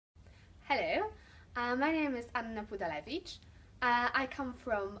Hello, my name is Anna Pudelewicz. I come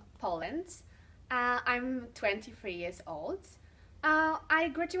from Poland. I'm 23 years old. I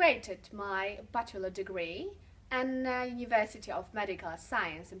graduated my bachelor degree in University of Medical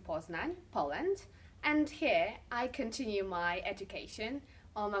Science in Poznań, Poland, and here I continue my education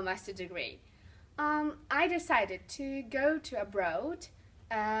on my master degree. I decided to go to abroad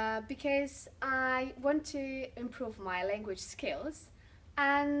because I want to improve my language skills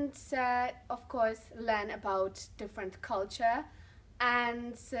and of course learn about different culture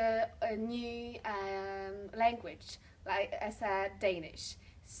and a new language like as a Danish.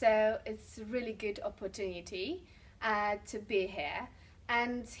 So it's a really good opportunity to be here,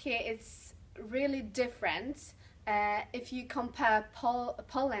 and here it's really different. If you compare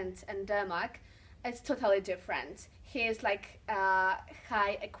Poland and Denmark, it's totally different. Here's like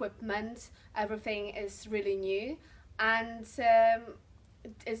high equipment, everything is really new, and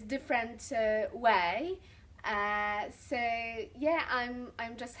it's different way. So yeah,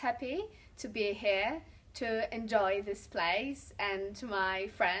 I'm just happy to be here to enjoy this place and my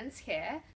friends here.